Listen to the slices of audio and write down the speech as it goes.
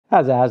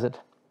How's it?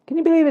 Can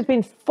you believe it's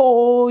been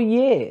 4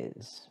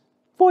 years?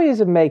 4 years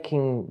of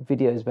making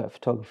videos about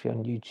photography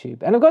on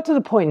YouTube. And I've got to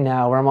the point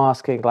now where I'm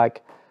asking,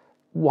 like,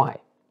 why?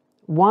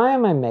 Why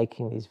am I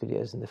making these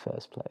videos in the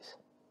first place?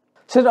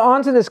 So to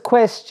answer this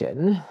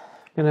question,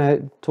 I'm going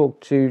to talk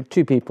to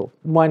two people.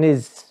 One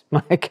is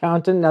my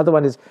accountant, the other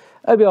one is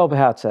Obi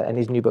Alberhouter and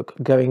his new book,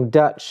 Going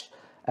Dutch.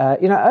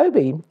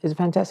 Obi is a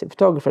fantastic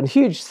photographer, and a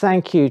huge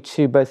thank you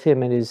to both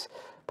him and his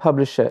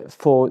publisher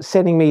for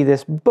sending me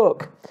this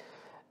book.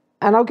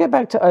 And I'll get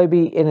back to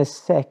Obi in a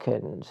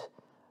second,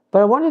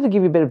 but I wanted to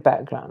give you a bit of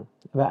background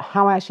about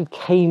how I actually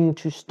came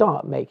to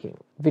start making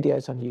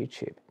videos on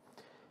YouTube.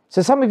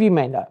 So some of you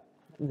may know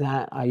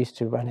that I used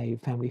to run a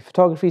family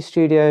photography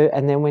studio,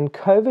 and then when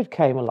COVID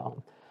came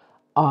along,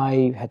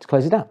 I had to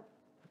close it down.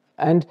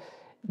 And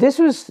this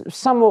was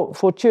somewhat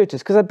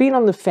fortuitous because I'd been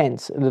on the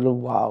fence a little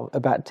while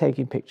about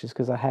taking pictures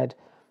because I had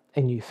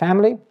a new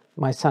family.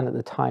 My son at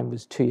the time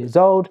was 2 years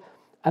old,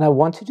 and I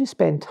wanted to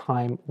spend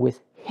time with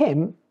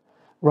him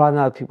rather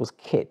than other people's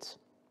kids.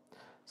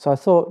 So I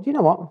thought, you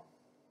know what?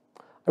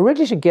 I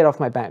really should get off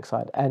my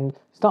backside and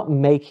start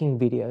making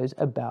videos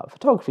about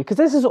photography, because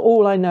this is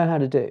all I know how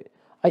to do.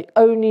 I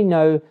only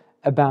know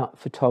about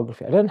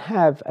photography. I don't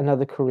have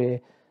another career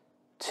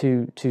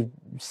to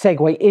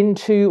segue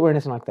into or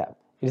anything like that.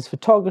 It is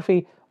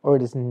photography or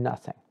it is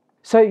nothing.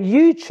 So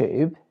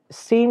YouTube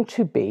seemed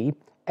to be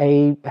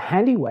a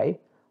handy way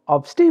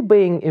of still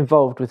being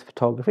involved with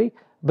photography,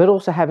 but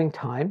also having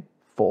time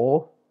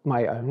for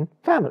my own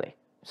family.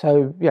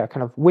 So yeah,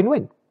 kind of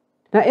win-win.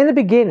 Now in the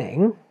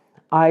beginning,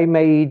 I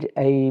made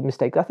a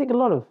mistake I think a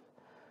lot of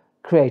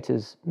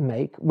creators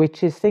make,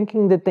 which is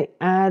thinking that the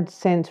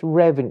AdSense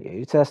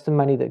revenue, so that's the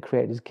money that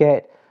creators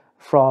get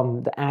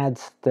from the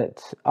ads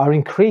that are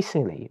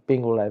increasingly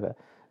being all over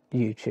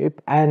YouTube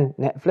and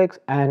Netflix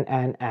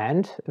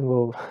and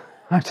well,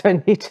 I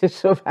don't need to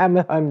sort of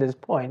hammer home this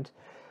point,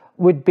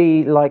 would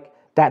be like,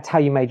 that's how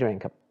you made your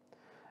income.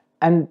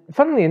 And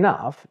funnily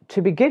enough,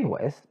 to begin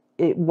with,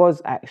 it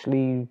was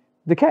actually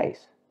the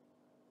case.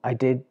 I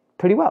did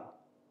pretty well,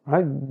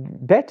 right?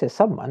 Better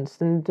some months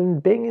than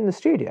being in the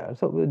studio. I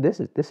thought, well, this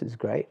is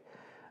great.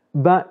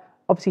 But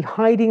obviously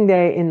hiding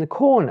there in the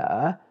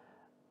corner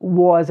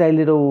was a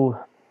little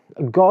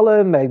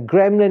golem, a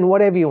gremlin,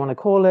 whatever you want to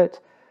call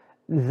it,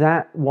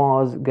 that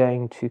was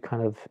going to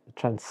kind of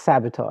try and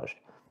sabotage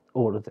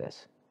all of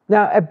this.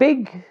 Now, a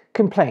big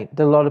complaint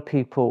that a lot of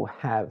people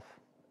have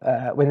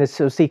when they're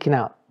sort of seeking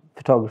out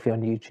photography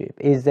on YouTube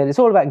is that it's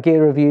all about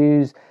gear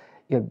reviews,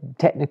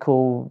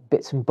 technical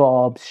bits and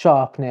bobs,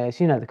 sharpness,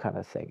 the kind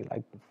of thing,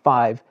 like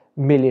 5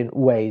 million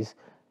ways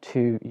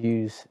to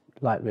use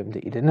Lightroom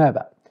that you didn't know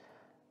about.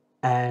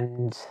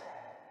 And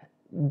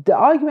the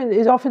argument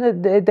is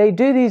often that they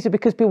do these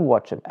because people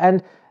watch them,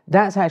 and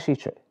that's actually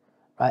true,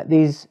 right?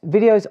 These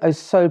videos are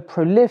so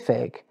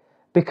prolific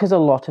because a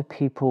lot of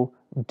people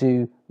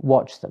do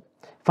watch them.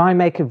 If I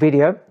make a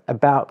video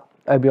about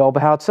Obi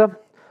Alberhouter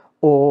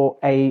or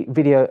a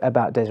video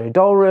about Desiree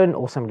Doran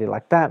or somebody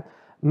like that,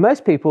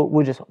 most people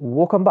will just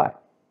walk on by.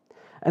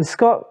 And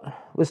Scott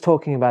was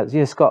talking about,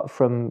 Scott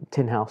from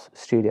Tin House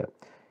Studio.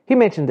 He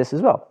mentioned this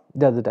as well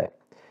the other day.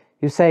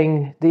 He was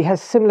saying that he has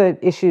similar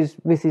issues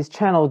with his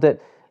channel, that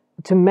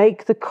to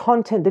make the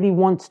content that he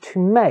wants to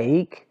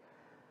make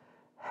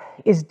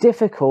is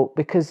difficult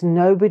because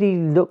nobody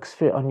looks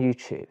for it on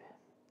YouTube.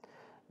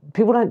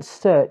 People don't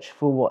search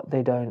for what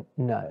they don't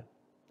know.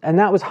 And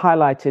that was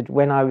highlighted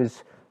when I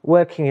was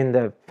working in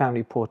the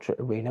family portrait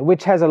arena,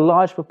 which has a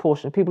large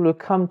proportion of people who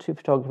come to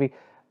photography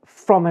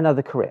from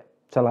another career.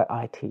 So like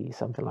IT,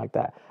 something like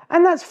that.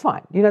 And that's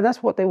fine.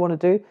 That's what they want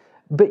to do.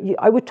 But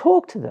I would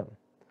talk to them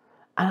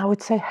and I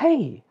would say,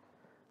 hey,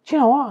 do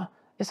you know what?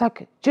 It's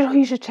like, do you know who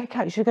you should check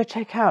out? You should go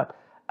check out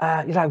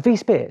V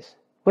Spears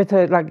with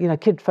her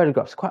kid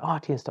photographs, quite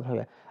arty and stuff like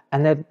that.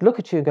 And they'd look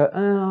at you and go,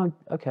 oh,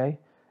 okay.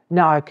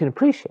 Now I can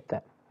appreciate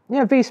that.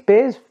 V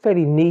Spears,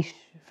 fairly niche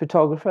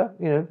photographer,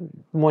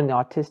 more in the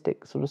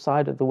artistic sort of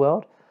side of the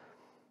world.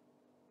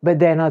 But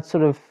then I'd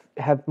sort of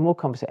have more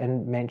conversation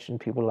and mention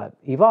people like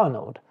Eve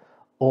Arnold,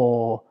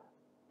 or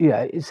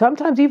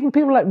sometimes even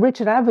people like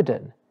Richard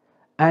Avedon,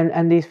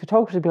 and these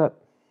photographers would be like,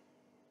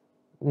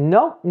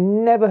 no,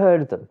 never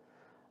heard of them.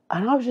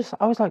 And I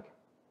was like,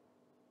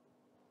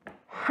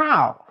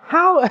 how?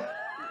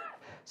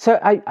 So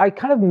I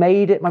kind of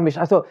made it my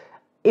mission. I thought,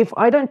 if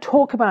I don't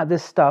talk about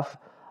this stuff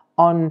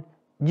on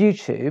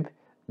YouTube,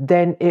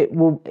 then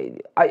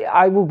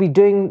I will be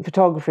doing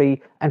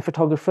photography and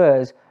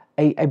photographers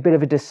a bit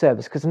of a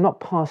disservice, because I'm not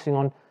passing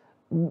on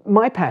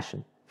my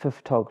passion for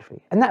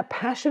photography. And that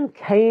passion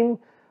came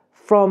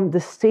from the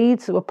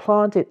seeds that were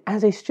planted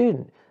as a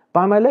student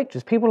by my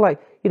lecturers. People like,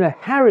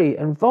 Harry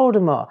and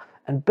Voldemar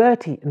and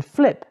Bertie and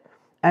Flip.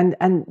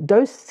 And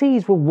those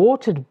seeds were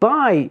watered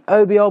by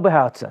Obi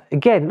Alberhouter.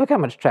 Again, look how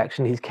much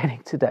traction he's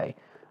getting today,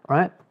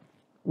 right?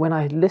 When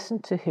I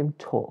listened to him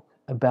talk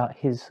about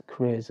his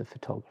career as a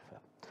photographer,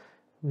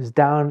 he was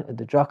down at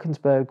the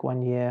Drakensberg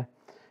one year,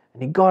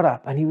 and he got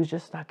up and he was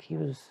just like, he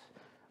was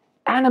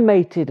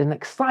animated and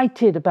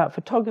excited about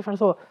photography. And I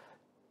thought,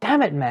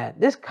 damn it, man,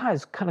 this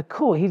guy's kind of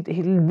cool. He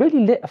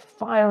really lit a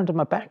fire under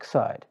my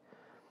backside.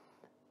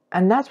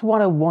 And that's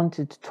what I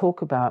wanted to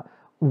talk about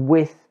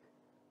with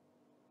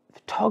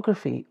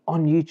photography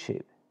on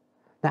YouTube.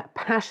 That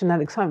passion,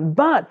 that excitement.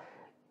 But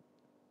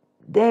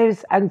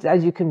there's, and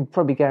as you can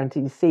probably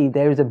guarantee see,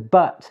 there is a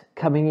but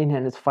coming in,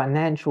 and it's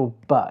financial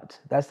but.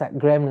 That's that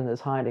gremlin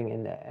that's hiding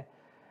in there.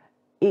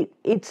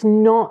 It's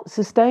not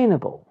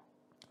sustainable.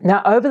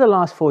 Now, over the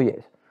last 4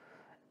 years,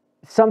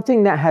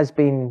 something that has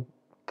been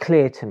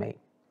clear to me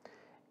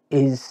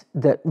is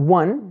that,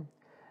 one,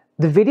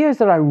 the videos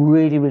that I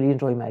really, really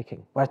enjoy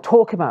making, where I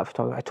talk about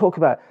photography, I talk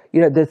about,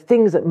 the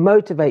things that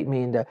motivate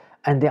me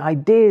and the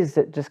ideas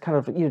that just kind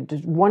of,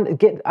 just want to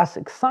get us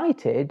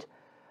excited,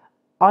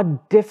 are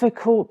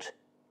difficult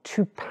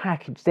to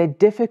package. They're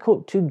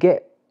difficult to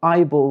get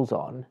eyeballs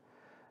on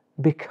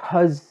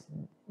because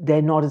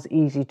they're not as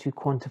easy to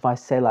quantify,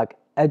 say, like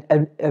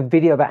a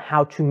video about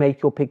how to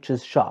make your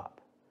pictures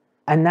sharp.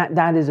 And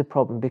that is a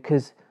problem,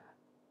 because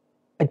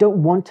I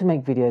don't want to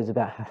make videos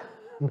about how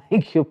to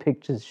make your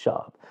pictures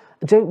sharp.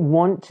 I don't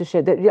want to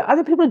share that.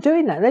 Other people are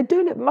doing that, and they're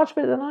doing it much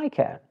better than I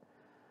can.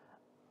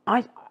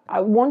 I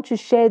want to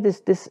share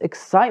this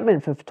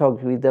excitement for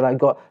photography that I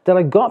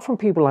got from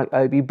people like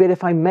Obi. But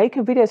if I make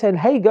a video saying,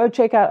 hey, go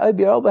check out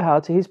Obi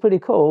Oberhalter, he's pretty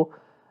cool,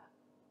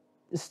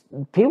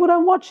 people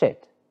don't watch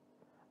it,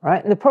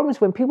 right? And the problem is,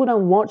 when people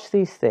don't watch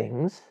these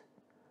things,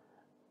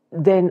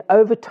 then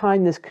over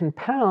time this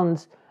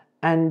compounds,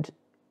 and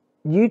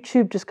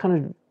YouTube just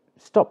kind of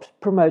stops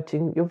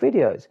promoting your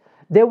videos.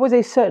 There was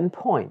a certain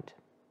point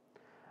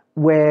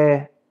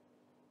where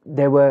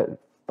there were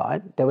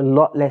a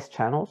lot less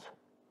channels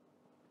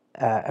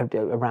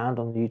around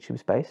on the YouTube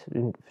space,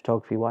 in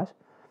photography wise,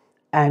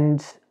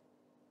 and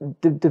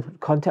the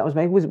content I was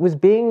making was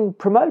being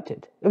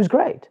promoted. It was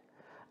great,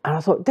 and I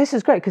thought, this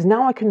is great, because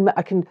now I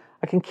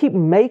can keep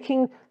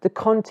making the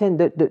content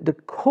that the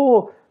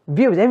core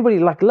viewers, everybody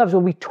loves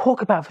when we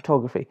talk about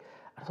photography.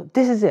 I thought,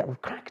 this is it,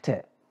 I've cracked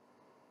it.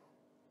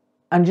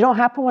 And you know what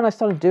happened when I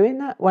started doing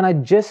that? When I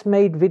just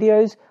made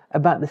videos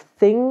about the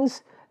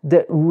things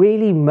that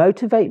really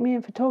motivate me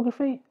in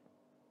photography,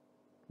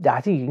 I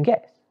think you can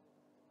guess,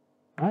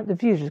 right? The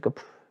views just go,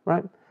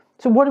 right?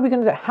 So what are we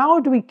going to do? How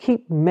do we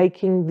keep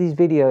making these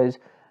videos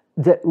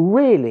that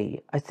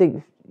really, I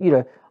think,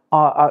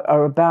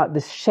 are about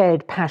this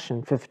shared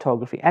passion for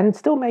photography, and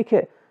still make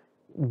it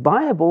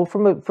viable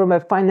from a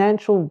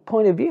financial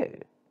point of view?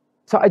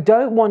 So I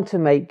don't want to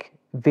make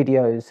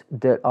videos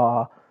that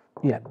are,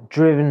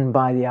 driven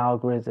by the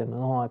algorithm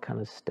and all that kind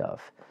of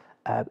stuff.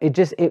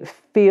 It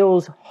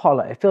feels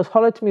hollow. It feels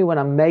hollow to me when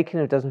I'm making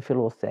it. It doesn't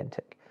feel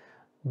authentic.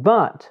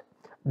 But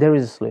there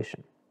is a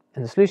solution.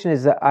 And the solution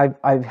is that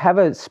I have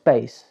a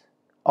space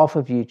off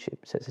of YouTube.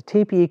 So it's a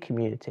TPE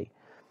community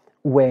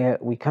where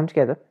we come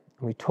together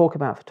and we talk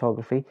about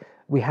photography.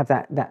 We have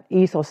that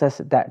ethos,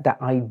 that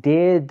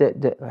idea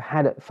that I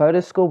had at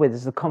photo school, where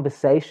there's the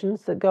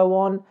conversations that go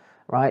on,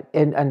 right?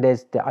 And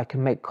I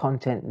can make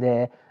content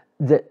there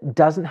that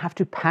doesn't have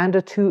to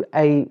pander to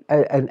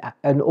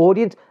an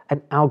audience,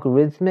 an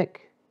algorithmic,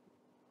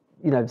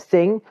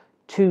 thing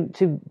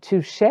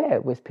to share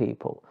with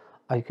people.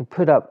 You can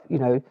put up,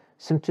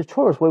 some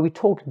tutorials where we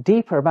talk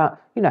deeper about,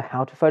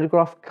 how to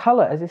photograph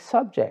color as a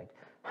subject,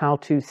 how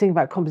to think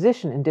about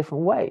composition in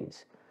different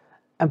ways.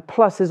 And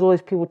plus, there's all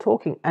these people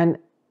talking. And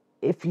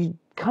if you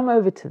come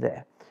over to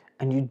there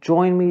and you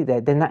join me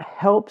there, then that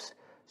helps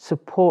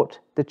support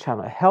the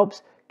channel. It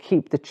helps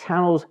keep the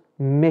channel's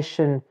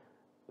mission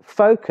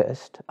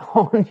focused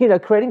on,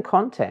 creating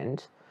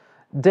content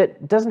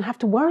that doesn't have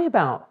to worry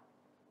about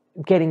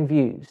getting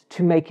views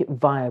to make it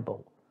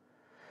viable.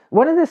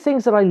 One of the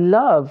things that I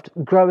loved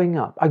growing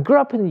up, I grew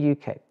up in the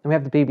UK, and we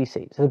have the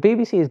BBC. So the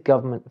BBC is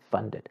government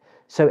funded.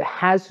 So it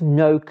has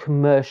no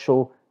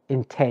commercial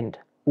intent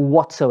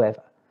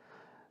whatsoever.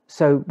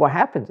 So what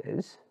happens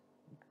is,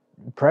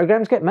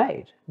 programs get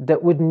made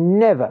that would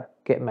never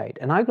get made.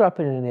 And I grew up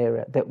in an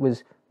era that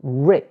was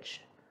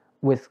rich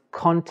with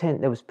content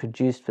that was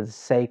produced for the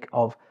sake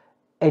of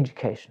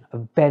education,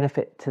 of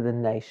benefit to the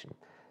nation.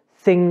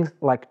 Things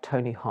like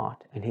Tony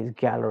Hart and his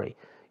gallery.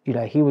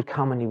 He would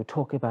come and he would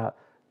talk about,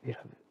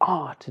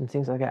 art and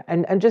things like that.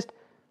 And just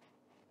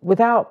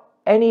without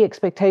any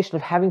expectation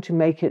of having to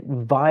make it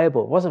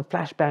viable. It wasn't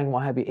flashbang,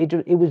 what have you.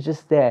 It was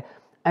just there.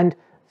 And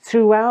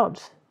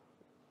throughout,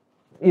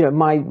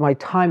 my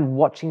time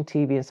watching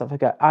TV and stuff like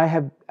that,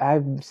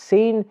 I've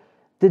seen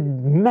the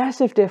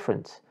massive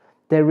difference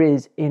there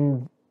is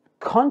in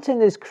content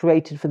that is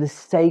created for the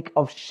sake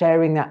of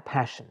sharing that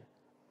passion,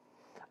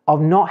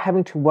 of not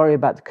having to worry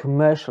about the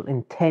commercial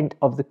intent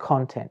of the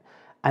content.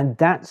 And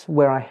that's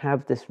where I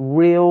have this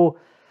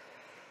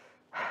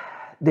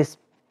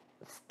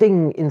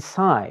thing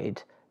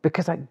inside,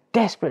 because I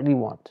desperately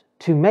want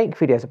to make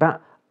videos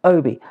about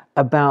Obi,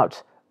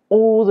 about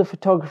all the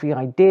photography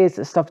ideas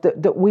and stuff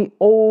that we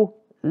all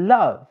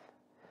love,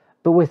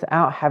 but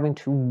without having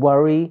to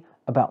worry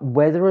about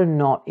whether or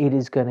not it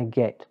is going to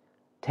get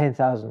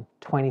 10,000,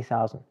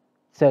 20,000,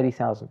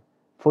 30,000,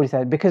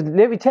 40,000. Because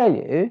let me tell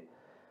you,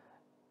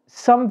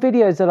 some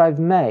videos that I've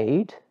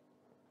made,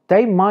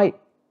 they might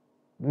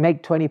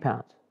make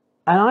 £20.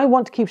 And I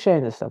want to keep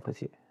sharing this stuff with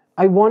you.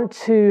 I'm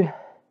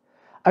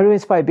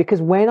inspired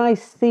because when I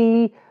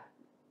see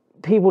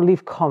people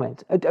leave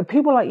comments,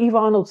 people like Eve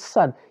Arnold's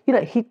son, you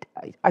know,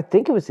 I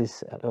think it was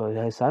his or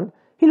her son,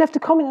 he left a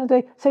comment the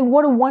other day saying,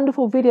 what a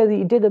wonderful video that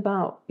you did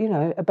about, you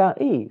know,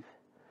 about Eve.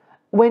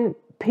 When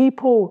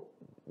people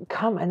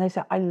come and they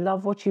say, I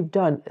love what you've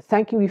done.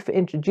 Thank you for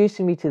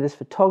introducing me to this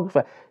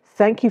photographer.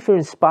 Thank you for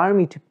inspiring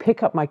me to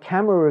pick up my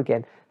camera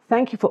again.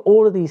 Thank you for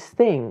all of these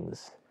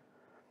things.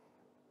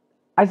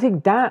 I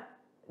think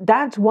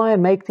that's why I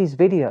make these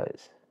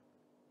videos.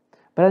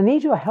 But I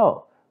need your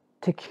help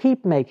to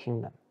keep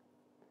making them.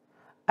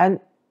 And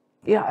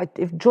yeah,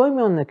 join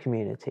me on the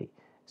community.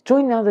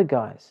 Join the other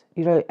guys,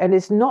 you know, and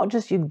it's not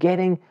just you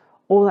getting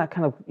all that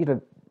kind of, you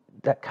know,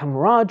 that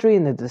camaraderie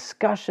and the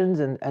discussions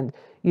and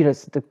you know,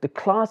 the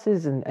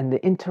classes and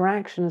the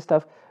interaction and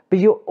stuff, but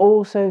you're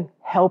also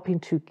helping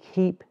to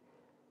keep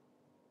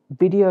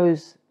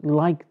videos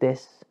like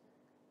this,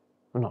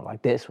 well, not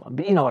like this one,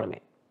 but you know what I mean.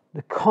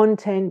 The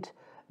content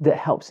that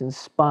helps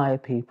inspire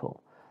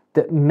people,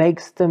 that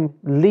makes them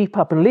leap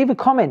up and leave a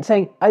comment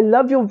saying, I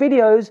love your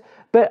videos,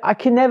 but I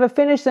can never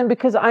finish them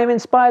because I'm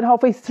inspired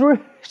halfway through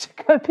to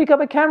go pick up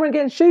a camera and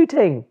get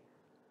shooting.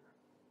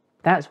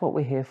 That's what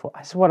we're here for.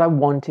 That's what I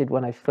wanted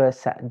when I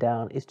first sat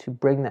down, is to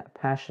bring that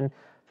passion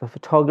for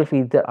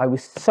photography that I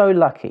was so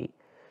lucky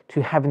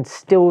to have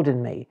instilled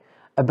in me,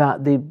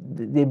 about the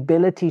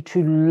ability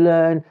to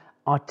learn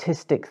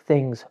artistic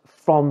things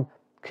from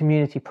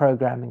community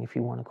programming, if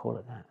you want to call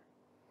it that.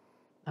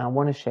 I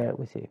want to share it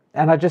with you.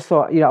 And I just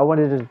thought, you know, I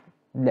wanted to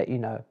let you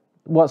know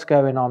what's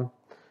going on,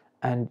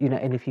 and, you know,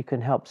 and if you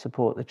can help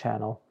support the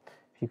channel,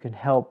 if you can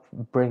help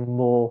bring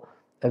more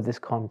of this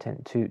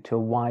content to a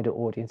wider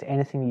audience,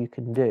 anything you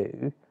can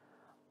do,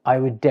 I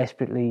would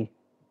desperately,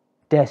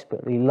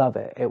 desperately love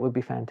it. It would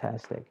be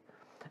fantastic.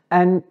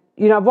 And,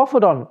 you know, I've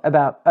waffled on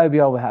about Obi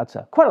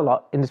Oberholzer quite a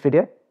lot in this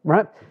video,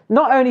 right?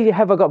 Not only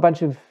have I got a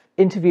bunch of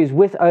interviews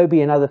with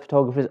Obi and other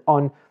photographers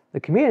on the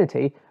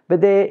community,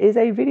 but there is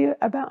a video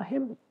about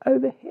him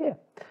over here.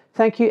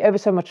 Thank you ever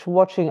so much for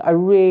watching. I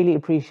really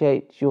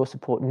appreciate your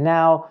support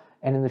now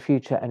and in the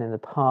future and in the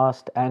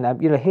past.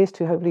 And, you know, here's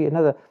to hopefully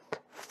another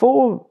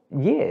 4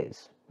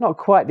 years, not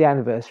quite the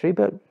anniversary,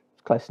 but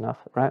close enough,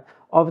 right,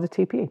 of the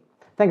TPE.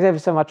 Thanks ever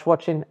so much for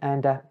watching,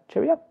 and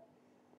cheerio.